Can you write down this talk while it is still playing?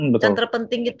Yang Betul.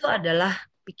 terpenting itu adalah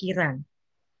pikiran,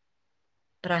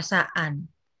 perasaan.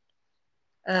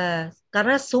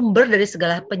 Karena sumber dari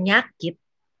segala penyakit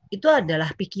itu adalah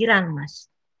pikiran, Mas.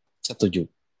 Setuju.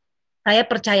 Saya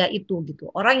percaya itu gitu.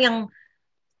 Orang yang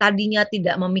tadinya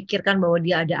tidak memikirkan bahwa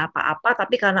dia ada apa-apa,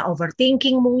 tapi karena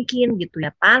overthinking mungkin gitu ya,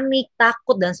 panik,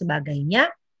 takut dan sebagainya,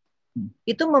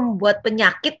 itu membuat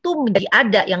penyakit tuh menjadi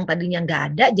ada, yang tadinya nggak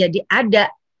ada jadi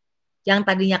ada, yang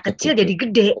tadinya kecil Setuju. jadi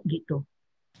gede gitu.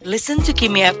 Listen to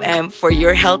Kimi FM for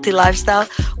your healthy lifestyle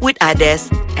with Ades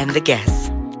and the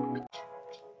guests.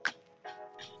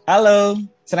 Halo,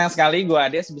 senang sekali gue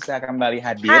Ades bisa kembali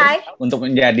hadir untuk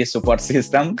menjadi support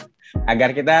system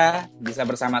agar kita bisa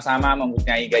bersama-sama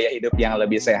mempunyai gaya hidup yang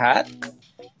lebih sehat.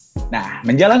 Nah,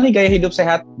 menjalani gaya hidup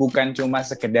sehat bukan cuma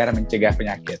sekedar mencegah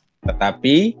penyakit,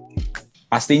 tetapi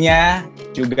pastinya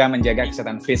juga menjaga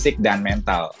kesehatan fisik dan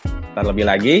mental. Terlebih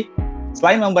lagi,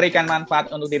 selain memberikan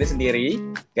manfaat untuk diri sendiri,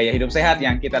 gaya hidup sehat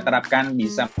yang kita terapkan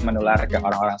bisa menular ke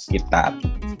orang-orang sekitar.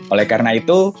 Oleh karena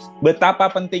itu, betapa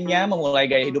pentingnya memulai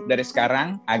gaya hidup dari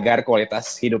sekarang agar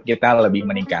kualitas hidup kita lebih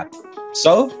meningkat.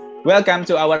 So, welcome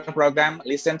to our program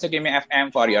Listen to Kimi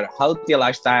FM for your healthy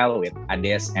lifestyle with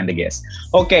Ades and the guests.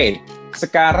 Oke,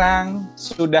 sekarang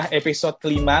sudah episode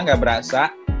 5, nggak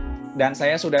berasa. Dan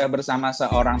saya sudah bersama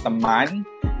seorang teman,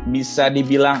 bisa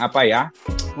dibilang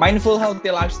mindful healthy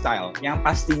lifestyle, yang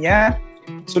pastinya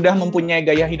sudah mempunyai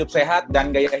gaya hidup sehat,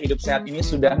 dan gaya hidup sehat ini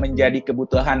sudah menjadi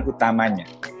kebutuhan utamanya.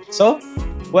 So,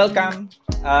 welcome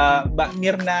Mbak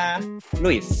Mirna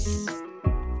Luis.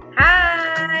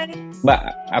 Hai. Mbak,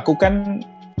 aku kan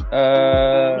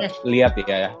lihat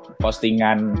ya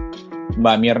postingan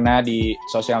Mbak Mirna di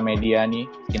sosial media nih,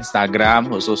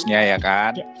 Instagram khususnya ya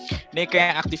kan. Ini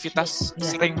kayak aktivitas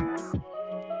sering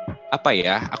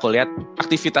aku lihat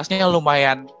aktivitasnya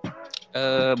lumayan,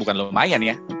 bukan lumayan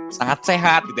ya, sangat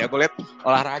sehat gitu ya. Aku lihat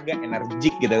olahraga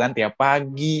energik gitu kan tiap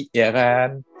pagi ya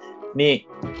kan. Nih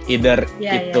either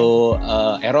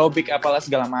aerobik apalah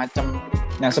segala macam.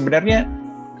 Nah, sebenarnya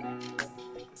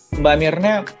Mbak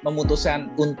Mirna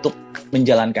memutuskan untuk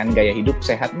menjalankan gaya hidup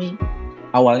sehat nih,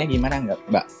 awalnya gimana nggak,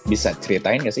 Mbak? Bisa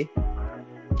ceritain nggak sih?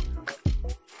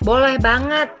 Boleh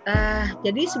banget.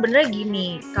 Jadi sebenarnya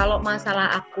gini, kalau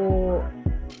masalah aku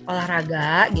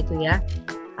olahraga gitu ya,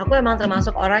 aku emang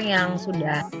termasuk orang yang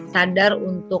sudah sadar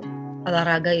untuk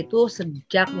olahraga itu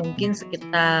sejak mungkin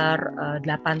sekitar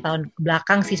 8 tahun ke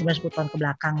belakang sih, 10 tahun ke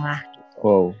belakang lah gitu.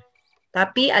 Wow.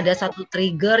 Tapi ada satu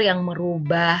trigger yang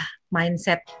merubah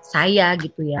mindset saya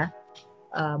gitu ya.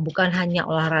 Bukan hanya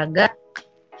olahraga,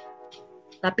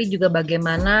 tapi juga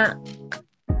bagaimana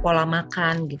pola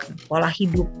makan gitu, pola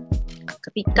hidup.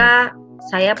 Ketika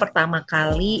saya pertama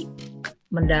kali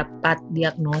mendapat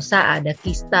diagnosa ada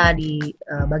kista di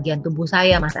bagian tubuh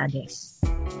saya, Mas Ades.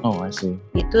 Oh, I see.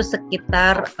 Itu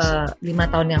sekitar 5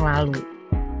 tahun yang lalu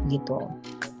gitu.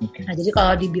 Okay. Nah, jadi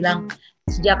kalau dibilang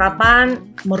sejak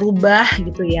kapan merubah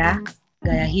gitu ya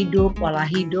gaya hidup, pola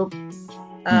hidup,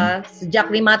 sejak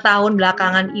 5 tahun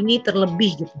belakangan ini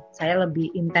terlebih gitu. Saya lebih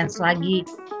intens lagi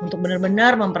untuk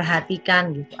benar-benar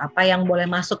memperhatikan gitu apa yang boleh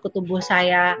masuk ke tubuh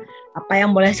saya, apa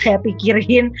yang boleh saya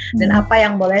pikirin, dan apa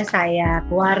yang boleh saya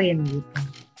keluarin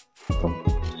gitu.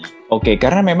 Oke,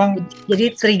 karena memang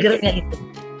jadi triggernya itu.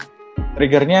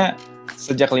 Triggernya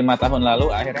sejak 5 tahun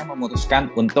lalu akhirnya memutuskan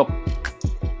untuk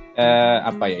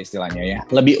istilahnya ya,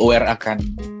 lebih aware akan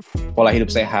pola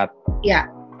hidup sehat. Ya.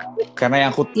 Karena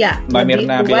yang Mbak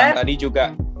Mirna bilang tadi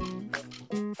juga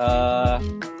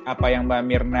apa yang Mbak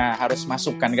Mirna harus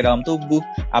masukkan ke dalam tubuh,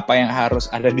 apa yang harus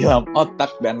ada di dalam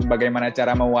otak, dan bagaimana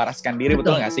cara mewaraskan diri.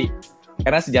 Betul nggak sih?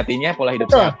 Karena sejatinya pola hidup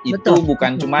sehat itu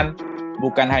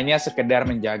bukan hanya sekedar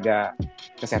menjaga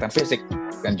kesehatan fisik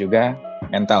dan juga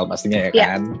mental pastinya ya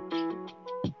kan.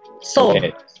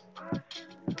 Soul.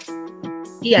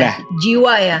 Iya,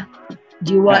 jiwa ya.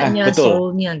 Jiwanya,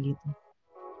 soulnya gitu.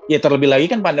 Ya, terlebih lagi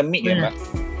kan pandemi ya, Mbak.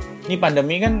 Ini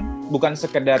pandemi kan bukan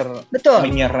sekedar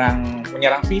menyerang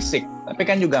fisik, tapi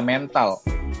kan juga mental.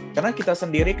 Karena kita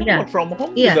sendiri kan work from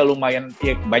home juga lumayan,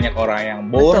 ya, banyak orang yang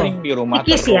boring di rumah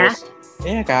terus.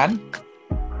 Iya kan?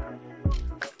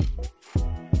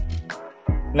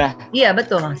 Nah, iya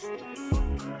betul, Mas.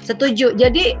 Setuju.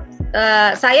 Jadi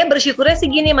saya bersyukurnya sih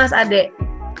gini, Mas Ade.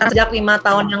 Sejak 5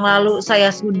 tahun yang lalu saya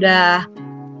sudah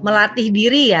melatih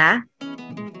diri ya,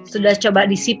 sudah coba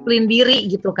disiplin diri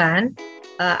gitu kan,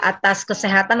 atas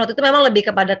kesehatan. Waktu itu memang lebih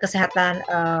kepada kesehatan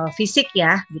fisik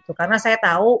ya gitu, karena saya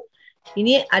tahu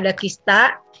ini ada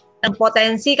kista yang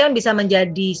potensi kan bisa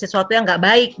menjadi sesuatu yang nggak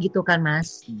baik gitu kan,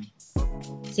 Mas.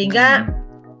 Sehingga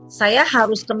saya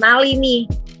harus kenali nih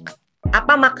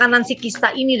apa makanan si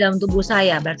kista ini dalam tubuh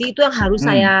saya. Berarti itu yang harus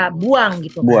saya buang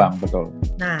gitu kan. Buang, betul.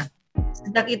 Nah,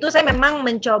 sejak itu saya memang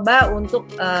mencoba untuk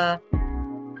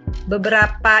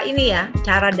beberapa ini ya,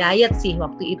 cara diet sih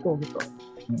waktu itu gitu.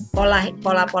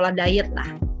 Pola diet lah.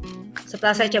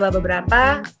 Setelah saya coba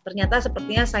beberapa, ternyata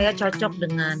sepertinya saya cocok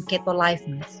dengan keto life,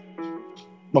 Mas.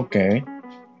 Oke.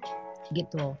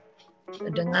 Gitu.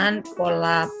 Dengan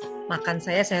pola makan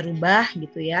saya rubah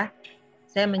gitu ya.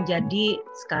 Saya menjadi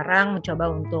sekarang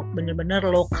mencoba untuk benar-benar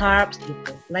low carbs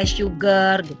gitu, less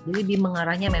sugar gitu. Jadi lebih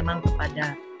mengarahnya memang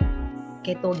kepada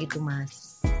keto gitu,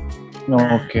 Mas.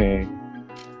 Oke.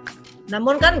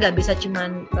 Namun kan nggak bisa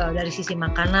cuman dari sisi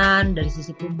makanan, dari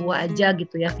sisi tubuh aja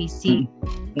gitu ya, fisik.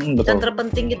 Betul. Dan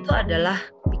terpenting itu adalah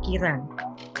pikiran,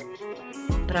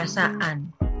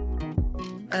 perasaan.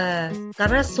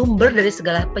 Karena sumber dari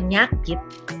segala penyakit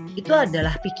itu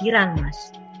adalah pikiran,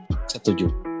 Mas. Setuju.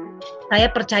 Saya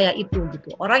percaya itu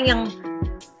gitu. Orang yang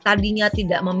tadinya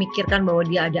tidak memikirkan bahwa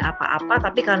dia ada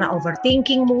apa-apa, tapi karena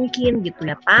overthinking mungkin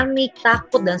gitu ya, panik,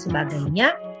 takut dan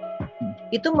sebagainya,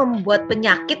 itu membuat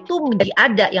penyakit tuh menjadi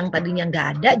ada, yang tadinya nggak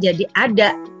ada jadi ada,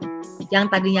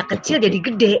 yang tadinya kecil jadi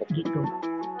gede gitu.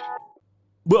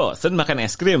 Bosen makan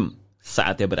es krim?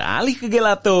 Saatnya beralih ke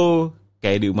gelato.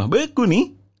 Kayak di Umah Beku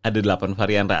nih, ada 8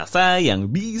 varian rasa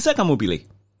yang bisa kamu pilih.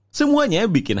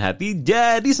 Semuanya bikin hati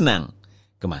jadi senang.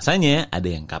 Kemasannya ada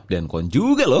yang cup dan cone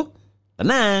juga loh.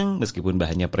 Tenang, meskipun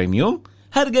bahannya premium,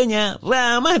 harganya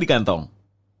ramah di kantong.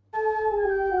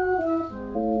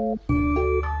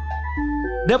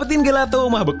 Dapetin gelato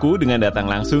Umah Beku dengan datang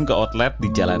langsung ke outlet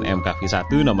di Jalan MKV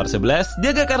 1 nomor 11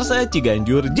 Jagakarsa,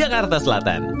 Ciganjur, Jakarta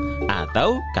Selatan.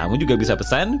 Atau kamu juga bisa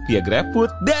pesan via GrabFood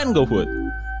dan GoFood.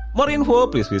 More info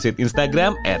please visit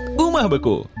Instagram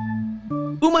 @umahbeku.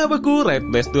 Umah Beku, right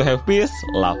place to have peace,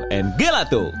 love and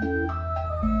gelato.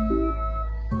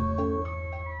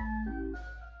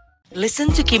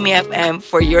 Listen to Kimi FM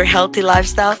for your healthy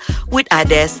lifestyle with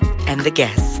Ades and the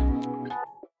guests.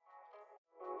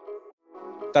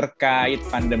 Terkait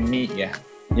pandemi ya,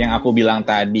 yang aku bilang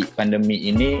tadi, pandemi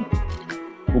ini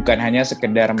bukan hanya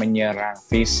sekedar menyerang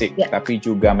fisik, tapi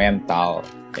juga mental,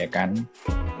 ya kan?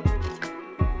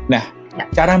 Nah,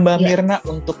 cara Mbak Mirna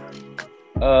untuk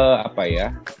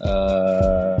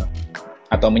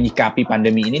atau menyikapi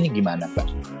pandemi ini gimana, Mbak?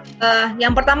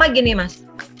 Yang pertama gini, Mas.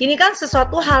 Ini kan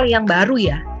sesuatu hal yang baru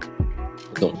ya.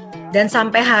 Betul. Dan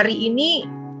sampai hari ini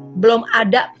belum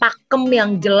ada pakem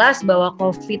yang jelas bahwa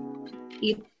COVID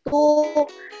itu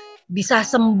bisa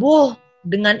sembuh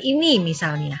dengan ini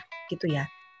misalnya, gitu ya.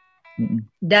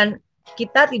 Dan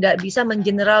kita tidak bisa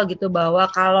mengeneral gitu bahwa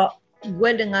kalau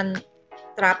gue dengan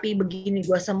terapi begini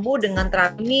gue sembuh, dengan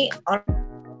terapi ini orang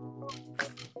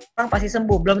pasti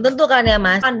sembuh. Belum tentu kan ya,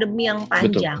 Mas. Pandemi yang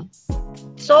panjang.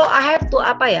 Betul. So I have to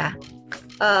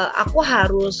aku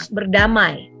harus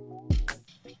berdamai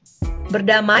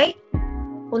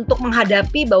untuk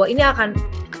menghadapi bahwa ini akan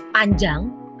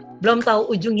panjang, belum tahu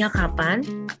ujungnya kapan,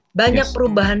 banyak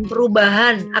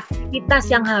perubahan-perubahan aktivitas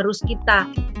yang harus kita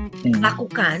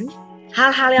lakukan,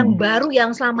 hal-hal yang baru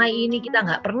yang selama ini kita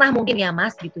nggak pernah mungkin ya,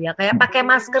 Mas, gitu ya, kayak pakai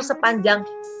masker sepanjang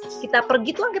kita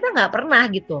pergi tuh kan kita nggak pernah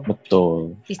gitu.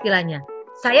 Betul. Istilahnya,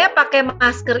 saya pakai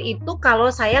masker itu kalau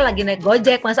saya lagi naik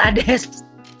Gojek, Mas Ades.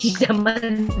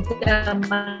 Zaman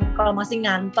kalau masih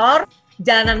ngantor,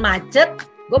 jalanan macet,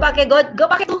 gue pakai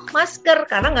tuh masker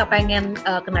karena nggak pengen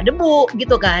kena debu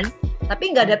gitu kan. Tapi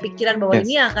nggak ada pikiran bahwa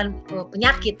ini akan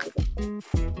penyakit.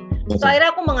 Gitu. So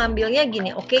akhirnya aku mengambilnya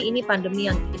gini, oke, ini pandemi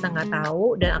yang kita nggak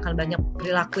tahu dan akan banyak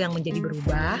perilaku yang menjadi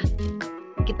berubah.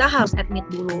 Kita harus admit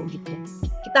dulu gitu.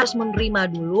 Kita harus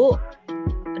menerima dulu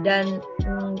dan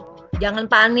jangan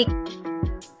panik.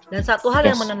 Dan satu hal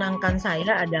yang menenangkan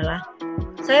saya adalah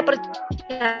saya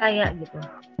percaya gitu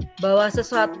bahwa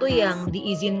sesuatu yang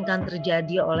diizinkan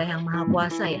terjadi oleh Yang Maha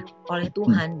Kuasa ya, oleh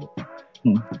Tuhan gitu,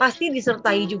 pasti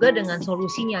disertai juga dengan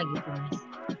solusinya gitu, Mas.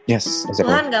 Yes, exactly.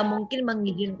 Tuhan nggak mungkin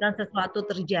mengizinkan sesuatu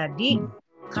terjadi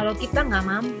kalau kita nggak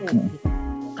mampu, gitu.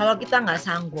 Kalau kita nggak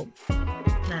sanggup.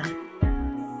 Nah,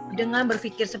 dengan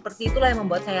berpikir seperti itulah yang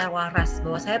membuat saya waras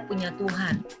bahwa saya punya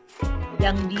Tuhan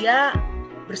yang Dia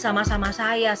bersama-sama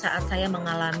saya saat saya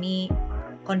mengalami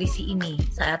kondisi ini,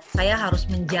 saat saya harus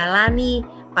menjalani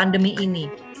pandemi ini,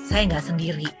 saya nggak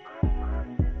sendiri.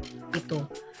 Gitu.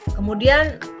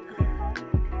 Kemudian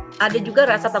ada juga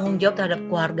rasa tanggung jawab terhadap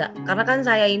keluarga, karena kan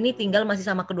saya ini tinggal masih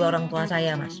sama kedua orang tua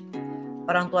saya, Mas.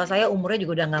 Orang tua saya umurnya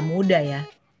juga udah nggak muda ya,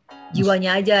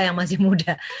 jiwanya aja yang masih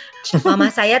muda.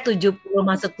 Mama saya 70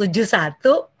 masuk 71,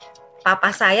 papa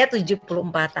saya 74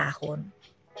 tahun.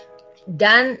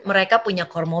 Dan mereka punya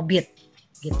komorbid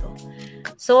gitu.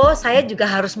 So saya juga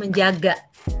harus menjaga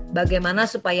bagaimana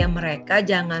supaya mereka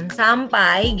jangan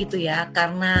sampai gitu ya,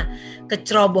 karena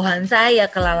kecerobohan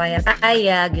saya, kelalaian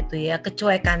saya gitu ya,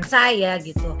 kecuekan saya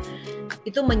gitu,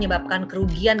 itu menyebabkan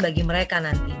kerugian bagi mereka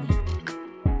nantinya.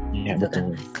 Iya, gitu betul.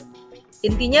 kan.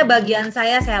 Intinya bagian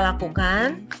saya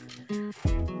lakukan,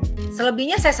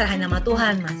 selebihnya saya serahin sama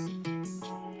Tuhan, Mas.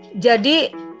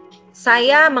 Jadi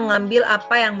saya mengambil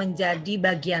apa yang menjadi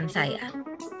bagian saya.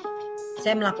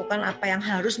 Saya melakukan apa yang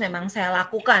harus memang saya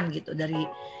lakukan gitu, dari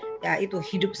ya itu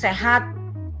hidup sehat,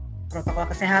 protokol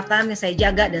kesehatan yang saya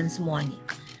jaga dan semuanya.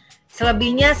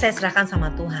 Selebihnya saya serahkan sama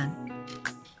Tuhan.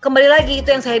 Kembali lagi itu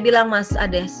yang saya bilang, Mas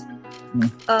Ades.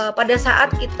 Pada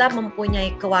saat kita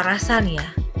mempunyai kewarasan ya,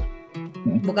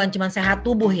 bukan cuma sehat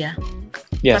tubuh ya,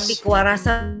 tapi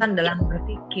kewarasan dalam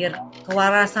berpikir,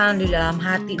 kewarasan di dalam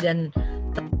hati dan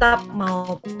tetap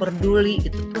mau peduli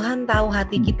gitu. Tuhan tahu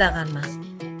hati kita kan, Mas.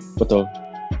 Betul.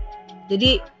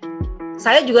 Jadi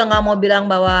saya juga nggak mau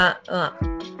bilang bahwa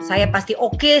saya pasti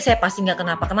oke, saya pasti nggak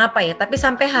kenapa-kenapa ya. Tapi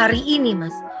sampai hari ini,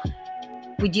 Mas,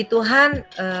 puji Tuhan,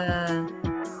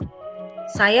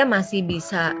 saya masih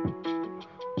bisa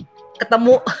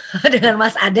ketemu dengan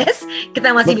Mas Ades.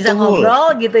 Kita masih bisa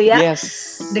ngobrol gitu ya,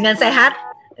 dengan sehat,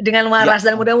 dengan waras,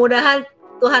 dan mudah-mudahan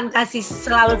Tuhan kasih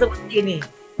selalu seperti ini.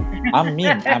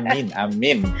 Amin, amin,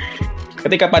 amin.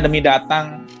 Ketika pandemi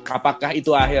datang, apakah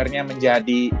itu akhirnya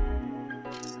menjadi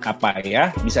apa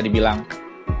ya? Bisa dibilang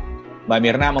Mbak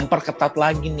Mirna memperketat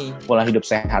lagi nih pola hidup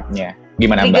sehatnya.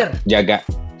 Gimana Mbak?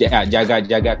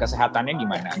 Jaga kesehatannya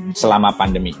gimana selama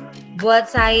pandemi?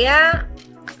 Buat saya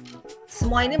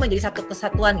semua ini menjadi satu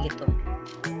kesatuan gitu.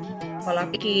 Pola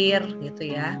pikir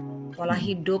gitu ya, pola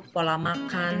hidup, pola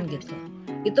makan gitu.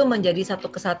 Itu menjadi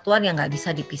satu kesatuan yang nggak bisa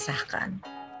dipisahkan.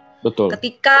 Betul.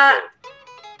 Ketika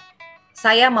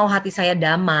saya mau hati saya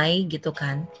damai gitu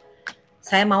kan,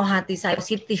 saya mau hati saya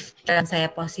positif dan saya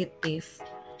positif,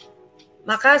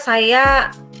 maka saya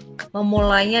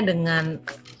memulainya dengan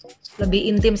lebih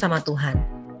intim sama Tuhan,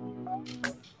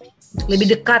 lebih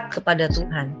dekat kepada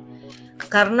Tuhan,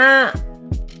 karena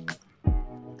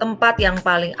tempat yang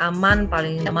paling aman,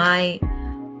 paling damai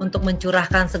untuk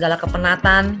mencurahkan segala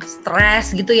kepenatan,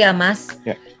 stres gitu ya, Mas.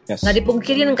 Nggak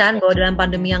dipungkirin kan bahwa dalam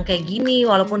pandemi yang kayak gini,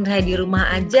 walaupun saya di rumah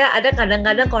aja, ada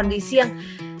kadang-kadang kondisi yang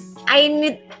I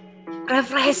need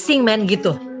refreshing man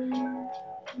gitu.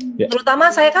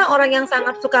 Terutama saya kan orang yang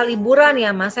sangat suka liburan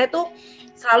ya, Mas. Saya tuh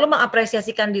selalu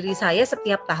mengapresiasikan diri saya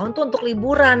setiap tahun tuh untuk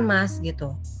liburan, Mas,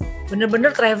 gitu.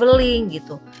 Bener-bener traveling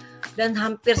gitu. Dan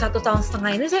hampir 1,5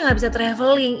 tahun ini saya nggak bisa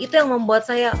traveling. Itu yang membuat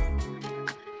saya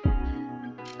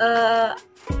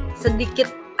sedikit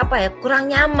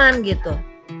kurang nyaman gitu.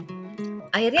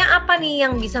 Akhirnya apa nih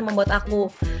yang bisa membuat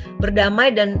aku berdamai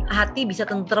dan hati bisa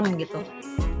tentrem gitu?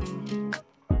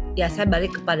 Ya saya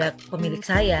balik kepada pemilik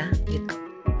saya gitu.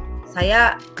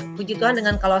 Saya puji Tuhan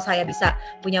dengan kalau saya bisa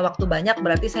punya waktu banyak,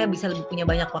 berarti saya bisa lebih punya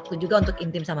banyak waktu juga untuk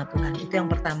intim sama Tuhan. Itu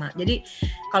yang pertama. Jadi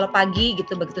kalau pagi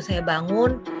gitu, begitu saya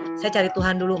bangun, saya cari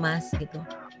Tuhan dulu, Mas, gitu.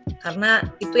 Karena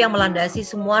itu yang melandasi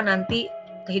semua nanti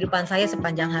kehidupan saya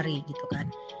sepanjang hari gitu kan.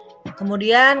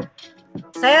 Kemudian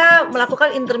saya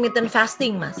melakukan intermittent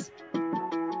fasting, Mas.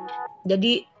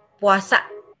 Jadi puasa.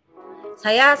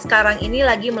 Saya sekarang ini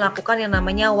lagi melakukan yang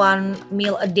namanya 1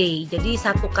 meal a day. Jadi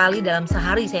 1 kali dalam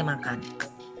sehari saya makan.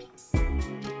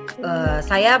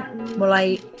 Saya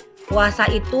mulai puasa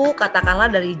itu katakanlah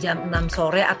dari jam 6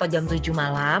 sore atau jam 7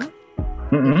 malam.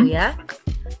 Gitu ya.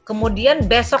 Kemudian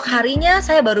besok harinya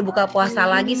saya baru buka puasa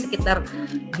lagi sekitar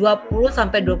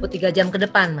 20-23 jam ke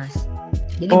depan, Mas.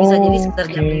 Jadi bisa jadi sekitar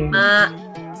jam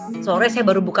 5 sore saya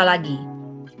baru buka lagi.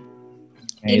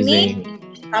 Ini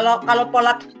kalau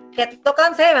pola keto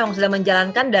kan saya memang sudah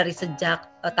menjalankan dari sejak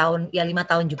 5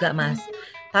 tahun juga, Mas.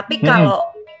 Tapi kalau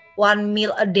 1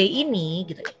 meal a day ini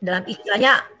gitu, dalam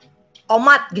istilahnya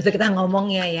omat gitu kita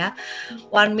ngomongnya ya.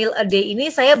 1 meal a day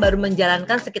ini saya baru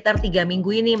menjalankan sekitar 3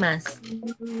 minggu ini, Mas.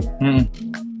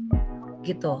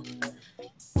 Gitu.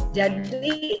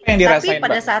 Jadi tapi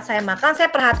pada saat saya makan saya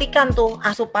perhatikan tuh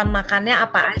asupan makannya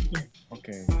apa aja.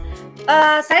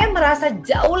 Saya merasa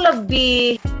jauh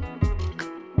lebih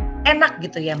enak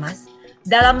gitu ya, Mas.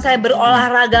 Dalam saya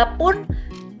berolahraga pun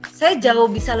saya jauh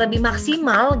bisa lebih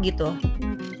maksimal gitu.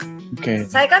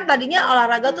 Saya kan tadinya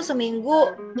olahraga tuh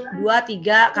seminggu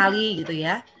 2-3 kali gitu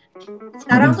ya.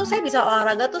 Sekarang tuh saya bisa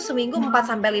olahraga tuh seminggu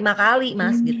 4-5 kali,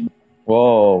 Mas, gitu.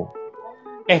 Wow.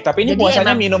 Tapi ini jadi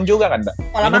puasanya minum juga kan, Mbak?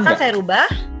 Pola makan saya rubah.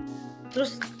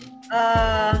 Terus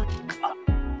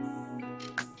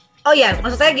oh ya,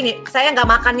 maksud saya gini, saya nggak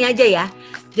makannya aja ya.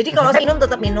 Jadi kalau saya minum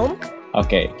tetap minum.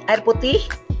 Air putih.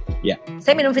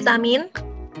 Saya minum vitamin.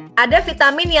 Ada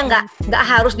vitamin yang nggak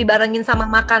harus dibarengin sama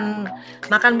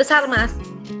makan besar, Mas.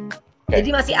 Jadi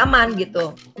masih aman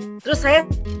gitu. Terus saya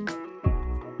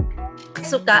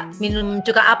suka minum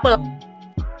cuka apel.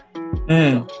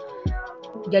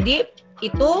 Jadi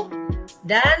itu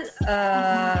dan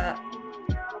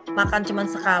makan cuman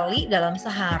sekali dalam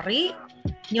sehari,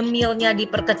 nyemilnya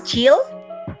diperkecil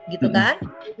gitu kan.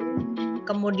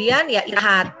 Kemudian ya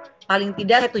istirahat paling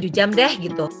tidak 7 jam deh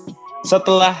gitu.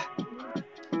 Setelah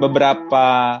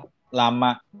beberapa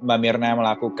lama Mbak Mirna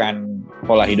melakukan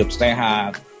pola hidup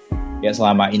sehat, ya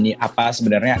selama ini apa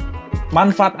sebenarnya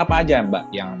manfaat apa aja Mbak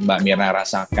yang Mbak Mirna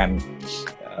rasakan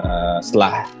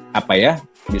setelah apa ya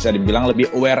bisa dibilang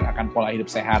lebih aware akan pola hidup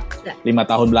sehat 5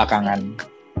 tahun belakangan?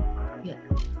 Ya.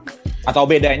 Atau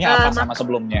bedanya apa sama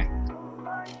sebelumnya?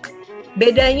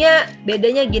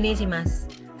 Bedanya gini sih Mas.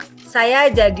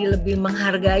 Saya jadi lebih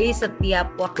menghargai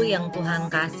setiap waktu yang Tuhan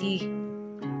kasih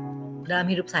dalam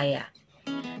hidup saya.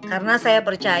 Karena saya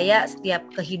percaya setiap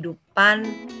kehidupan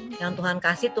yang Tuhan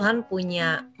kasih, Tuhan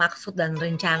punya maksud dan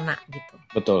rencana gitu.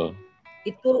 Betul.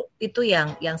 Itu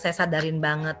yang saya sadarin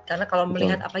banget. Karena kalau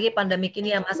melihat apalagi pandemik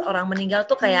ini ya Mas, orang meninggal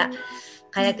tuh kayak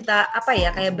kita apa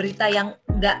ya, kayak berita yang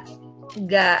enggak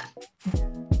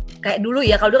kayak dulu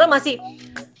ya. Kalau dulu kan masih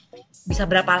bisa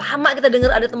berapa lama kita dengar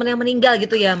ada teman yang meninggal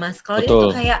gitu ya Mas. Kalau ini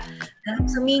tuh kayak dalam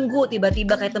seminggu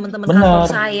tiba-tiba kayak teman-teman kantor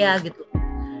saya gitu.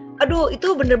 Aduh,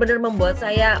 itu benar-benar membuat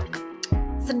saya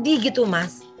sedih gitu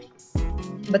Mas.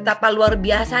 Betapa luar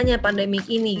biasanya pandemik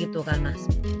ini gitu kan Mas.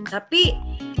 Tapi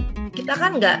kita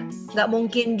kan nggak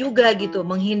mungkin juga gitu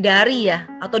menghindari ya,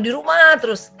 atau di rumah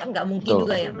terus kan nggak mungkin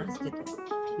juga ya Mas gitu.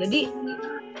 Jadi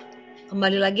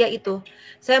kembali lagi ya itu,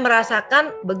 saya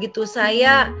merasakan begitu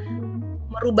saya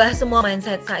merubah semua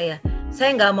mindset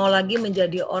saya nggak mau lagi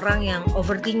menjadi orang yang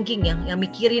overthinking, yang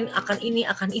mikirin akan ini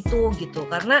akan itu gitu.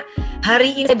 Karena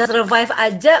hari ini saya survive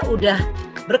aja udah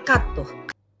berkat tuh.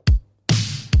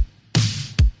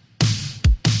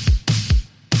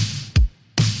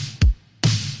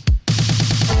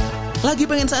 Lagi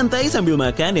pengen santai sambil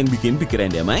makan yang bikin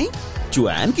pikiran damai?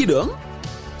 Cuanki dong!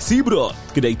 Seabrod,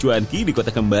 kedai cuanki di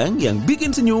Kota Kembang yang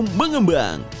bikin senyum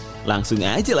mengembang. Langsung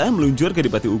aja lah meluncur ke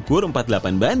Dipati Ukur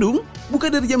 48 Bandung,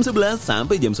 buka dari jam 11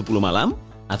 sampai jam 10 malam,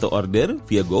 atau order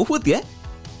via GoFood ya.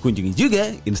 Kunjungi juga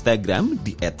Instagram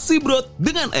di @seabrod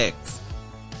dengan X.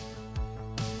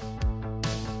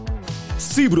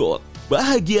 Seabrod,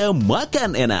 bahagia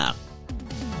makan enak.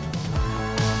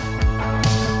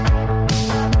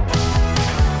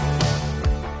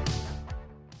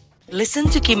 Listen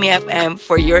to Kimi FM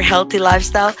for your healthy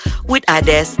lifestyle with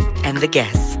Ades and the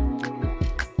guests.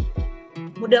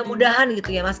 Mudah-mudahan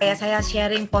gitu ya Mas, kayak saya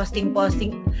sharing posting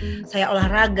saya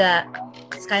olahraga,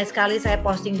 sekali-sekali saya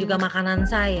posting juga makanan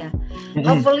saya.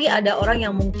 Hopefully ada orang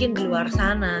yang mungkin di luar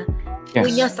sana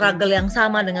punya struggle yang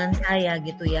sama dengan saya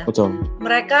gitu ya. Betul.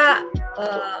 Mereka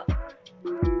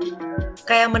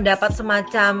kayak mendapat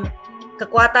semacam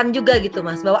kekuatan juga gitu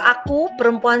Mas, bahwa aku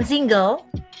perempuan single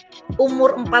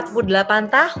umur 48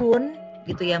 tahun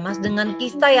gitu ya Mas, dengan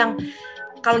kista yang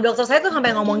kalau dokter saya tuh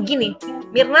sampai ngomong gini,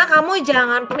 Mirna kamu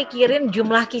jangan mikirin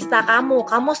jumlah kista kamu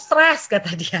stres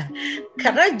kata dia.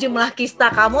 Karena jumlah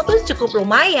kista kamu tuh cukup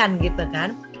lumayan gitu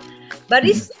kan. But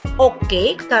it's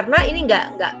okay, karena ini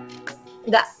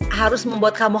nggak harus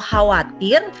membuat kamu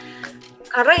khawatir,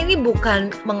 karena ini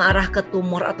bukan mengarah ke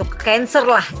tumor atau ke cancer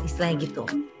lah istilahnya gitu.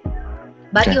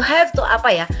 But you have to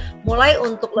mulai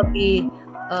untuk lebih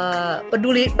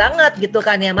peduli banget gitu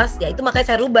kan ya Mas. Ya itu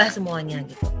makanya saya rubah semuanya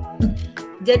gitu.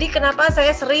 Jadi kenapa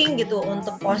saya sering gitu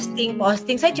untuk posting,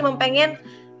 saya cuma pengen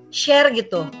share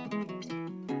gitu.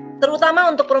 Terutama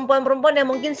untuk perempuan-perempuan yang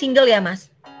mungkin single ya Mas.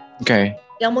 Oke.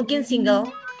 Yang mungkin single,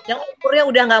 yang umurnya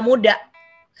udah nggak muda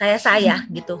kayak saya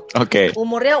gitu. Oke.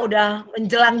 Umurnya udah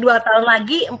menjelang 2 tahun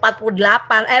lagi 50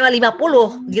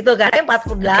 gitu kan,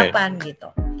 48 gitu.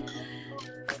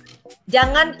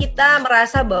 Jangan kita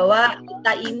merasa bahwa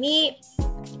kita ini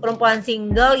perempuan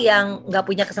single yang nggak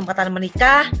punya kesempatan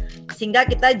menikah, sehingga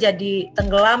kita jadi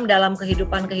tenggelam dalam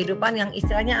kehidupan yang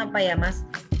istilahnya apa ya Mas,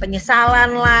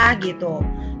 penyesalan lah gitu,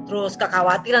 terus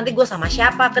kekhawatiran nanti gue sama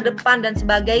siapa ke depan dan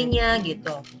sebagainya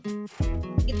gitu.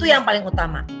 Itu yang paling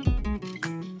utama.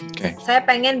 Saya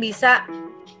pengen bisa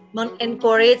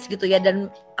men-encourage gitu ya, dan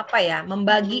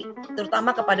membagi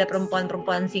terutama kepada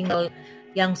perempuan-perempuan single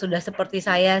yang sudah seperti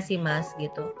saya sih Mas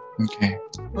gitu.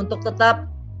 Untuk tetap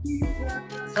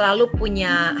selalu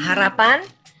punya harapan,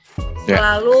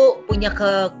 selalu punya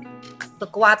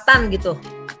kekuatan gitu.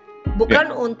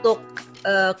 Bukan untuk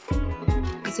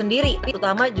sendiri,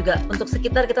 terutama juga untuk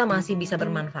sekitar kita masih bisa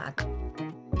bermanfaat.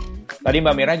 Tadi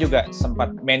Mbak Mirna juga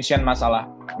sempat mention masalah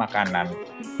makanan.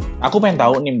 Aku pengen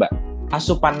tahu nih Mbak,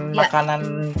 asupan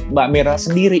makanan Mbak Mirna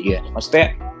sendiri ya.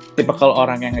 Maksudnya tipikal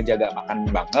orang yang ngejaga makan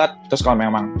banget. Terus kalau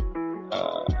memang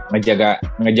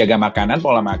ngejaga makanan,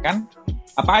 pola makan,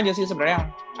 apa aja sih sebenarnya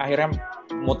akhirnya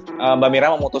Mbak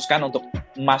Mira memutuskan untuk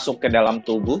masuk ke dalam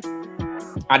tubuh?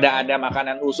 Ada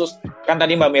makanan khusus? Kan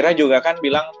tadi Mbak Mira juga kan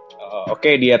bilang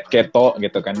oke, diet keto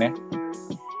gitu kan ya.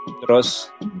 Terus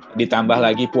ditambah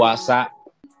lagi puasa.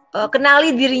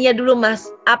 Kenali dirinya dulu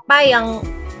Mas, apa yang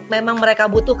memang mereka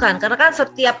butuhkan. Karena kan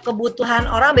setiap kebutuhan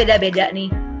orang beda-beda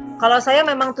nih. Kalau saya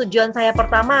memang tujuan saya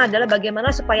pertama adalah bagaimana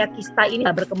supaya kista ini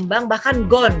berkembang, bahkan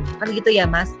gone, kan gitu ya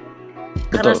Mas.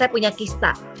 Karena saya punya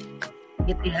kista,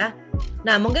 gitu ya.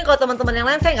 Nah mungkin kalau teman-teman yang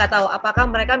lain saya nggak tahu, apakah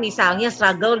mereka misalnya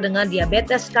struggle dengan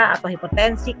diabetes kah, atau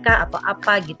hipertensi kah, atau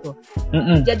apa gitu.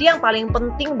 Jadi yang paling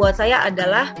penting buat saya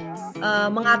adalah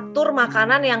mengatur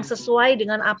makanan yang sesuai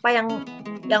dengan apa yang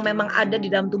memang ada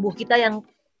di dalam tubuh kita yang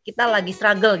kita lagi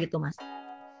struggle gitu Mas.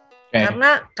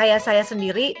 Karena kayak saya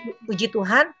sendiri, puji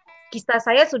Tuhan, kista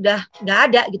saya sudah nggak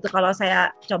ada gitu. Kalau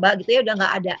saya coba gitu ya udah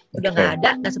nggak ada,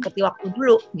 nggak seperti waktu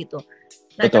dulu gitu.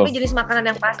 Nah tapi jenis makanan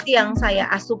yang pasti yang saya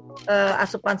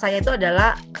asupan saya itu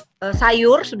adalah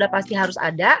sayur sudah pasti harus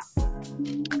ada.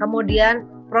 Kemudian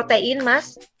protein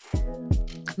Mas,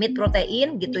 meat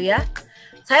protein gitu ya.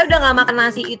 Saya udah nggak makan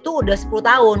nasi itu udah 10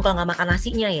 tahun kalau nggak makan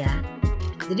nasinya ya.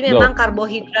 Jadi memang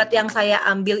karbohidrat yang saya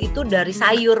ambil itu dari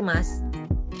sayur Mas.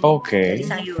 Dari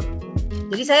sayur.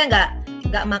 Jadi saya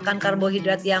nggak makan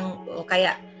karbohidrat yang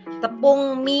kayak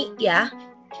tepung, mie ya.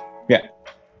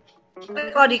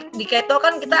 Kalau di keto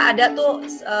kan kita ada tuh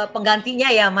penggantinya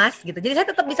ya Mas gitu. Jadi saya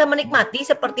tetap bisa menikmati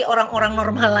seperti orang-orang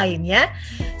normal lainnya.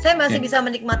 Saya masih bisa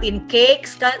menikmatin cake,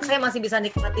 saya masih bisa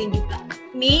nikmatin juga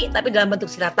mie tapi dalam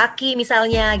bentuk shirataki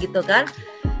misalnya gitu kan.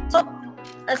 So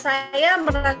saya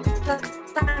merasa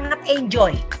sangat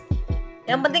enjoy.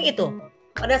 Yang penting itu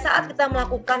pada saat kita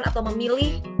melakukan atau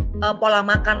memilih pola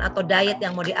makan atau diet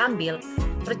yang mau diambil,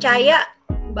 percaya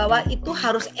bahwa itu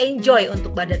harus enjoy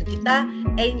untuk badan kita,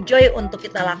 enjoy untuk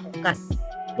kita lakukan.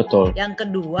 Betul. Yang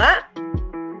kedua,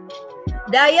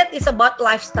 diet is about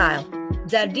lifestyle.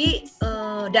 Jadi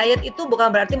diet itu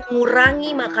bukan berarti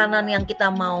mengurangi makanan yang kita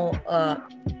mau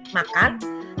makan,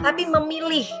 tapi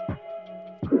memilih.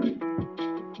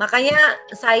 Makanya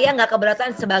saya nggak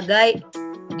keberatan sebagai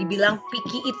dibilang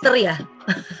picky eater ya.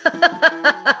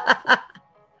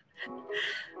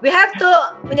 We have to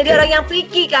menjadi orang yang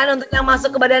picky kan untuk yang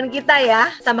masuk ke badan kita ya,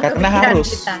 sama kepikiran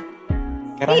kita.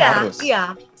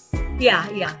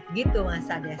 Iya, gitu Mas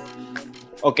Ades.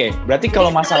 Oke, berarti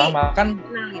kalau masalah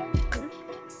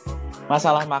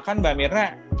makan Mbak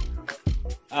Mirna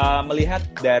melihat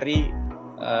dari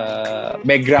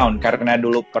background karena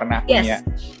dulu pernah punya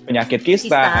penyakit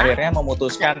kista, akhirnya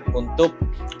memutuskan untuk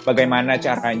bagaimana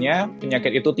caranya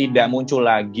penyakit itu tidak muncul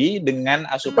lagi dengan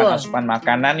asupan-asupan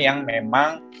makanan yang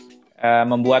memang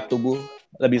membuat tubuh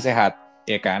lebih sehat,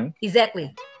 ya kan?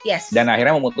 Exactly, yes. Dan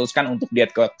akhirnya memutuskan untuk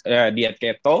diet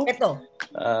keto.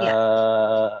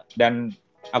 Dan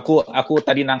aku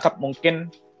tadi nangkap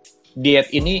mungkin diet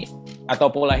ini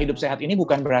atau pola hidup sehat ini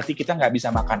bukan berarti kita nggak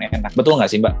bisa makan enak, betul nggak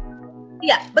sih Mbak?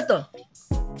 Iya, betul.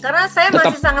 Karena saya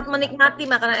masih sangat menikmati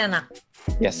makanan enak.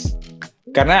 Yes.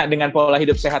 Karena dengan pola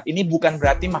hidup sehat ini bukan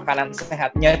berarti makanan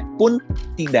sehatnya pun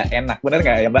tidak enak. Benar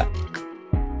nggak ya, Mbak?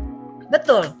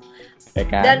 Betul. Ya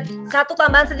kan? Dan satu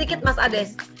tambahan sedikit, Mas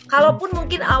Ades. Kalaupun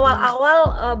mungkin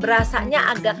awal-awal berasanya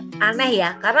agak aneh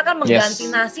ya. Karena kan mengganti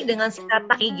nasi dengan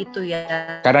shirataki gitu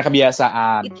ya. Karena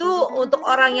kebiasaan. Itu untuk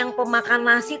orang yang pemakan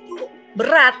nasi itu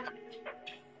berat.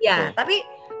 Ya, tapi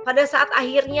pada saat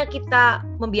akhirnya kita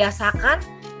membiasakan,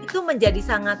 itu menjadi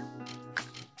sangat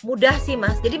mudah sih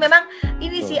Mas. Jadi memang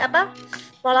ini sih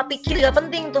pola pikir juga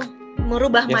penting tuh,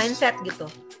 merubah mindset gitu.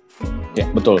 Ya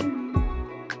betul.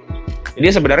 Jadi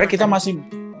sebenarnya kita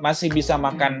masih bisa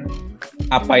makan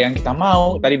apa yang kita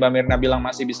mau. Tadi Mbak Mirna bilang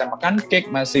masih bisa makan cake,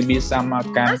 masih bisa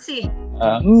makan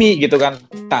mie gitu kan.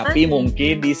 Tapi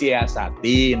mungkin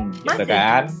disiasatin gitu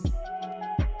kan.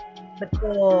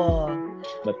 Betul.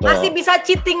 Masih bisa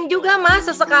cheating juga Mas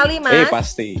sesekali Mas.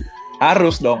 Pasti.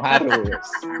 Harus dong, harus.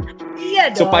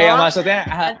 Iya dong.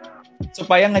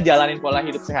 Supaya ngejalanin pola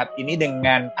hidup sehat ini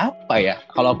dengan apa ya?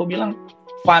 Kalau aku bilang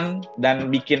fun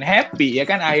dan bikin happy ya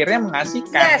kan, akhirnya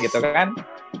mengasihkan gitu kan.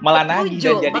 Malah nagih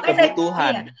dan jadi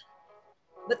kebutuhan.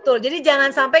 Betul. Jadi jangan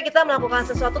sampai kita melakukan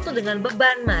sesuatu tuh dengan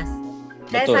beban Mas.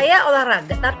 Dan saya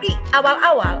olahraga, tapi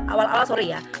awal-awal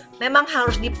memang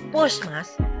harus di-push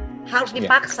Mas. Harus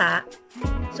dipaksa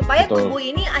supaya tubuh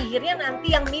ini akhirnya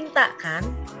nanti yang minta kan.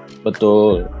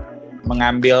 Betul.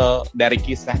 Mengambil dari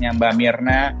kisahnya Mbak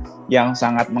Mirna yang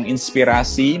sangat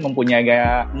menginspirasi,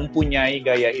 mempunyai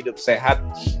gaya hidup sehat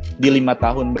di 5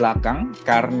 tahun belakang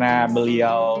karena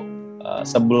beliau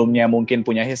sebelumnya mungkin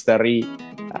punya history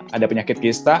ada penyakit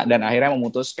kista dan akhirnya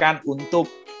memutuskan untuk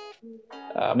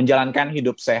menjalankan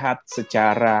hidup sehat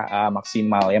secara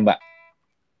maksimal ya Mbak.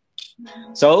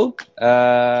 So,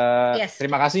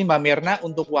 terima kasih Mbak Mirna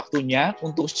untuk waktunya,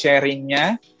 untuk sharing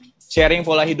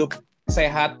pola hidup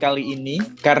sehat kali ini,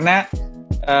 karena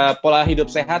pola hidup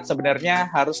sehat sebenarnya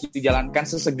harus dijalankan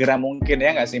sesegera mungkin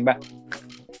ya nggak sih Mbak?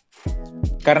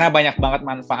 Karena banyak banget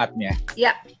manfaatnya.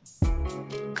 Ya.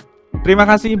 Terima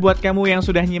kasih buat kamu yang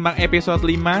sudah nyimak episode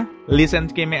 5 Listen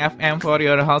to Kimi FM for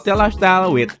your healthy lifestyle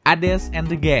with Ades and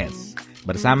the Guest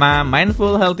bersama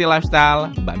Mindful Healthy Lifestyle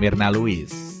Mbak Mirna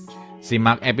Lubis.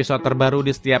 Simak episode terbaru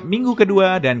di setiap minggu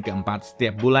kedua dan keempat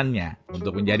setiap bulannya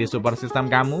untuk menjadi support system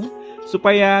kamu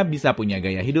supaya bisa punya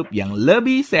gaya hidup yang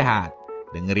lebih sehat.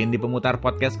 Dengerin di pemutar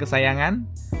podcast kesayangan.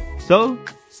 So,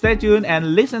 stay tuned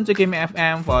and listen to Kimi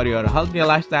FM for your healthy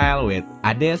lifestyle with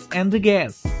Ades and the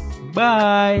Guest.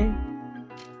 Bye!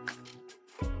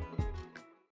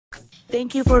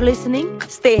 Thank you for listening.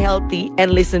 Stay healthy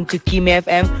and listen to Kimi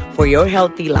FM for your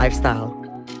healthy lifestyle.